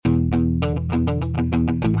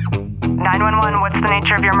the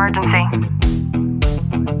nature of your emergency?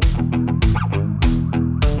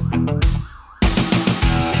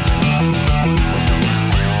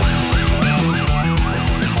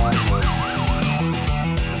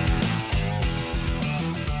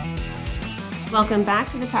 Welcome back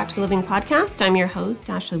to the Tactical Living Podcast. I'm your host,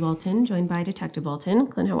 Ashley Walton, joined by Detective Walton.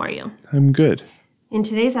 Clint, how are you? I'm good. In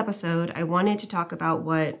today's episode, I wanted to talk about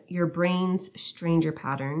what your brain's stranger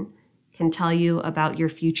pattern can tell you about your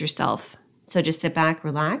future self. So just sit back,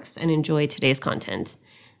 relax, and enjoy today's content.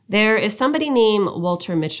 There is somebody named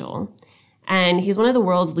Walter Mitchell, and he's one of the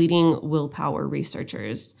world's leading willpower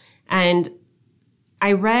researchers. And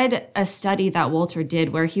I read a study that Walter did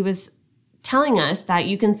where he was telling us that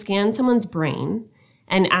you can scan someone's brain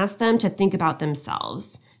and ask them to think about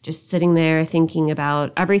themselves, just sitting there thinking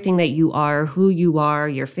about everything that you are, who you are,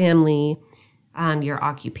 your family, your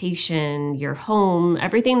occupation, your home,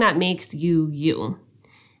 everything that makes you you.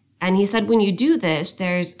 And he said when you do this,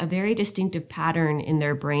 there's a very distinctive pattern in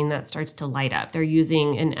their brain that starts to light up. They're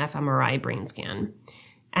using an fMRI brain scan.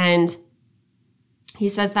 And he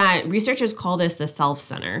says that researchers call this the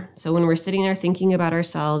self-center. So when we're sitting there thinking about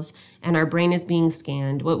ourselves and our brain is being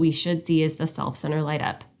scanned, what we should see is the self-center light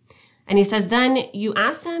up. And he says then you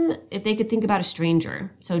ask them if they could think about a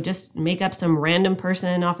stranger. So just make up some random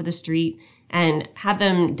person off of the street and have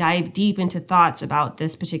them dive deep into thoughts about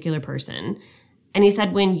this particular person. And he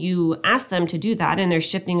said when you ask them to do that and they're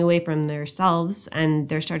shifting away from themselves and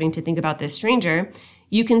they're starting to think about this stranger,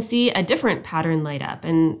 you can see a different pattern light up.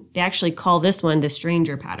 And they actually call this one the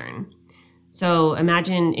stranger pattern. So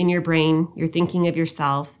imagine in your brain, you're thinking of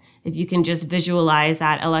yourself. If you can just visualize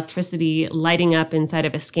that electricity lighting up inside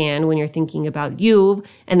of a scan when you're thinking about you,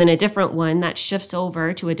 and then a different one that shifts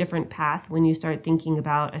over to a different path when you start thinking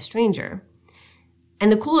about a stranger.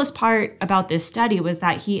 And the coolest part about this study was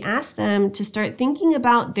that he asked them to start thinking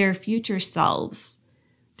about their future selves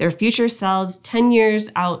 10 years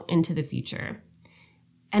out into the future.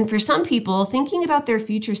 And for some people, thinking about their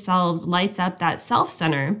future selves lights up that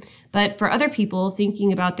self-center, but for other people,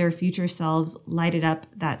 thinking about their future selves lighted up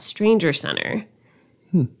that stranger center.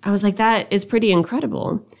 I was like, that is pretty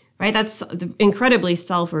incredible, right? That's incredibly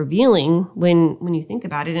self-revealing when you think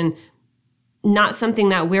about it, and not something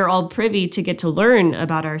that we're all privy to get to learn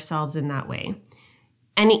about ourselves in that way.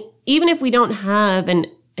 And even if we don't have an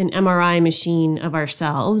MRI machine of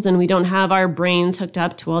ourselves and we don't have our brains hooked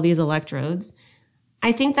up to all these electrodes,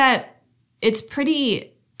 I think that it's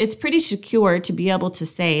pretty secure to be able to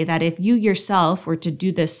say that if you yourself were to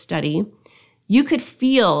do this study, you could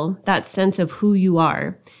feel that sense of who you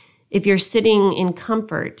are. If you're sitting in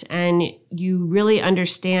comfort and you really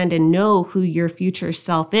understand and know who your future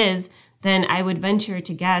self is, then I would venture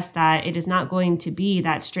to guess that it is not going to be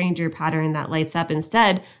that stranger pattern that lights up.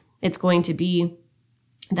 Instead, it's going to be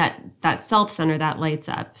that self-center that lights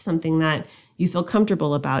up, something that you feel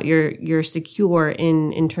comfortable about. You're secure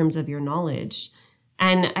in terms of your knowledge.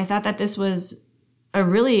 And I thought that this was a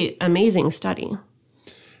really amazing study.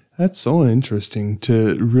 That's so interesting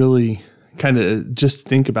to really kind of just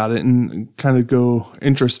think about it and kind of go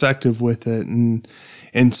introspective with it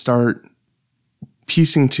and start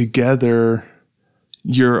piecing together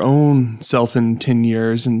your own self in 10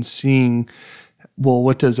 years and seeing, well,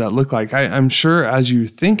 what does that look like? I'm sure as you're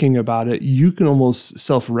thinking about it, you can almost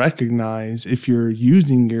self-recognize if you're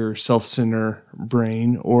using your self-center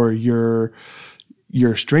brain or your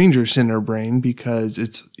stranger center brain, because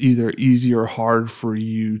it's either easy or hard for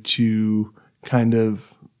you to kind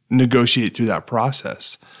of negotiate through that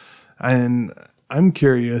process. And I'm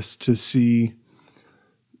curious to see,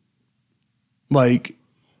 like,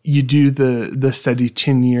 you do the study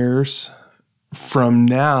 10 years from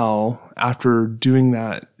now after doing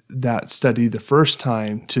that study the first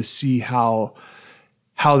time, to see how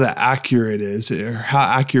that accurate is, or how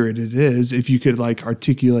accurate it is, if you could like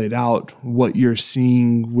articulate out what you're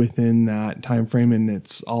seeing within that time frame and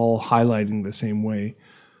it's all highlighting the same way.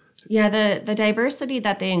 Yeah, the diversity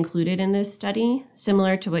that they included in this study,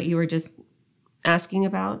 similar to what you were just asking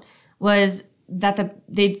about, was that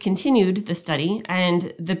they'd continued the study,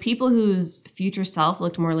 and the people whose future self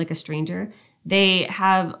looked more like a stranger, they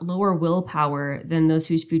have lower willpower than those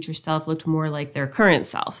whose future self looked more like their current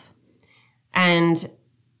self. And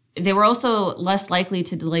they were also less likely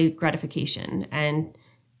to delay gratification and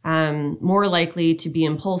more likely to be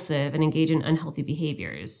impulsive and engage in unhealthy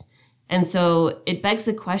behaviors. And so it begs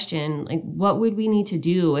the question, like, what would we need to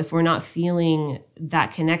do if we're not feeling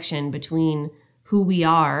that connection between who we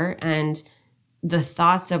are and the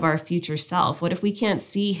thoughts of our future self? What if we can't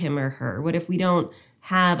see him or her? What if we don't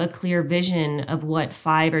have a clear vision of what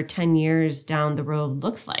 5 or 10 years down the road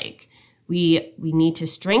looks like? we need to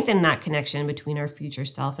strengthen that connection between our future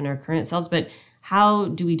self and our current selves. But how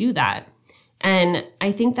do we do that? And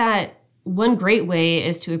I think that one great way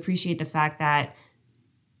is to appreciate the fact that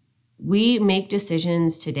we make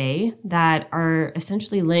decisions today that are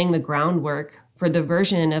essentially laying the groundwork for the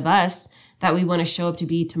version of us that we want to show up to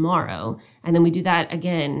be tomorrow. And then we do that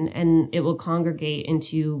again, and it will congregate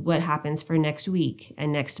into what happens for next week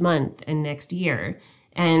and next month and next year.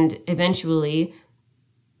 And eventually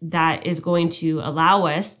that is going to allow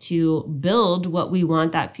us to build what we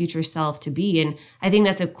want that future self to be. And I think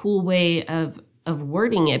that's a cool way of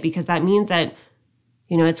wording it, because that means that,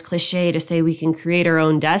 it's cliche to say we can create our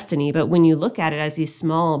own destiny, but when you look at it as these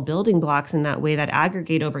small building blocks in that way that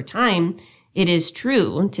aggregate over time, it is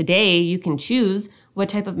true. Today, you can choose what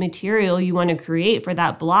type of material you want to create for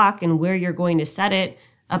that block and where you're going to set it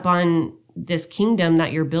up on this kingdom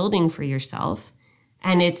that you're building for yourself.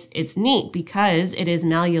 And it's neat because it is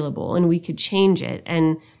malleable, and we could change it,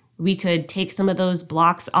 and we could take some of those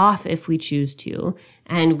blocks off if we choose to,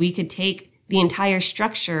 and we could take the entire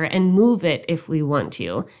structure and move it if we want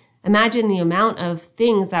to. Imagine the amount of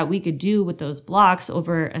things that we could do with those blocks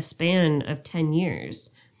over a span of 10 years.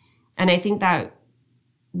 And I think that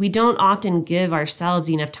we don't often give ourselves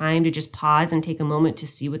enough time to just pause and take a moment to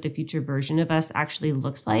see what the future version of us actually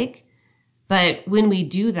looks like. But when we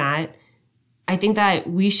do that, I think that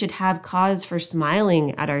we should have cause for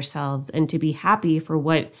smiling at ourselves and to be happy for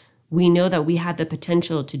what we know that we have the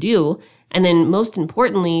potential to do. And then most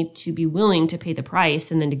importantly, to be willing to pay the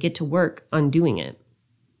price and then to get to work on doing it.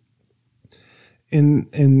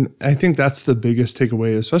 And I think that's the biggest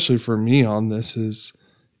takeaway, especially for me on this, is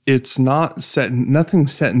it's nothing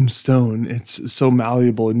set in stone. It's so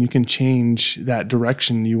malleable, and you can change that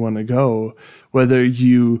direction you want to go, whether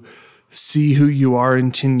you see who you are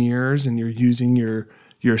in 10 years and you're using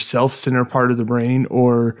your self-centered part of the brain,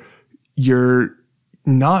 or you're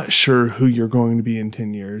not sure who you're going to be in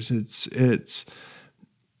 10 years. It's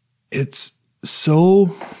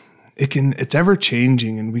ever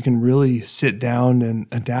changing, and we can really sit down and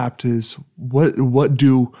adapt is what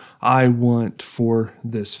do I want for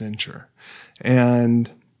this venture? And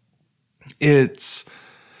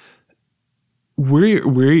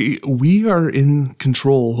we are in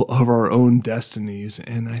control of our own destinies.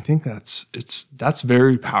 And I think that's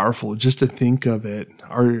very powerful just to think of it.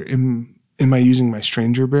 Am I using my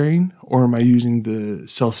stranger brain, or am I using the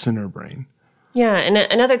self-centered brain? Yeah. And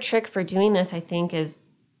another trick for doing this, I think, is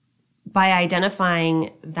by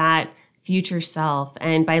identifying that future self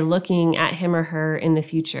and by looking at him or her in the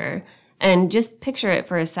future. And just picture it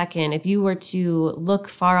for a second. If you were to look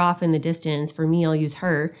far off in the distance, for me, I'll use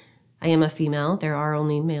her. I am a female. There are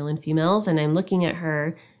only male and females. And I'm looking at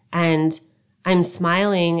her and I'm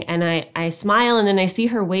smiling, and I smile, and then I see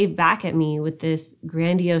her wave back at me with this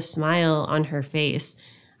grandiose smile on her face.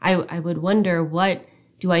 I would wonder, what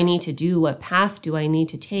do I need to do? What path do I need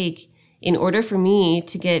to take in order for me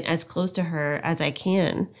to get as close to her as I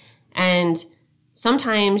can? And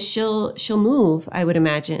sometimes she'll move, I would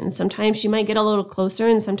imagine. Sometimes she might get a little closer,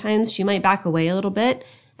 and sometimes she might back away a little bit.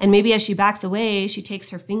 And maybe as she backs away, she takes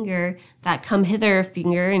her finger, that come hither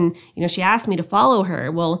finger, and, she asked me to follow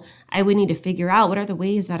her. Well, I would need to figure out, what are the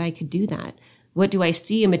ways that I could do that? What do I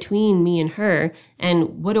see in between me and her?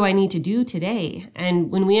 And what do I need to do today? And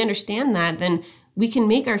when we understand that, then we can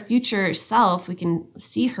make our future self, we can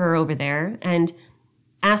see her over there and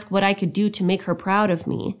ask what I could do to make her proud of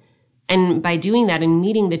me. And by doing that and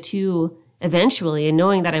meeting the two eventually, and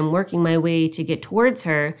knowing that I'm working my way to get towards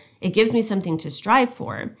her, it gives me something to strive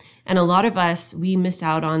for. And a lot of us, we miss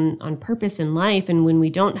out on purpose in life. And when we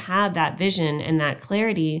don't have that vision and that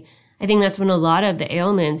clarity, I think that's when a lot of the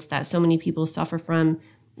ailments that so many people suffer from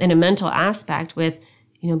in a mental aspect, with,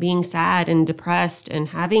 being sad and depressed and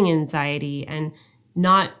having anxiety and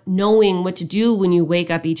not knowing what to do when you wake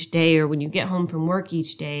up each day or when you get home from work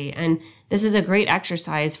each day. And this is a great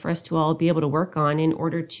exercise for us to all be able to work on in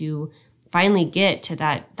order to finally get to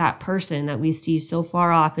that person that we see so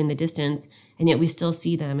far off in the distance, and yet we still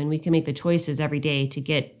see them, and we can make the choices every day to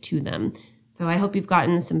get to them. So I hope you've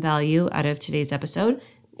gotten some value out of today's episode.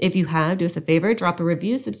 If you have, do us a favor, drop a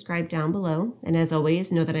review, subscribe down below. And as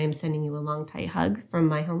always, know that I am sending you a long, tight hug from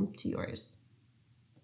my home to yours.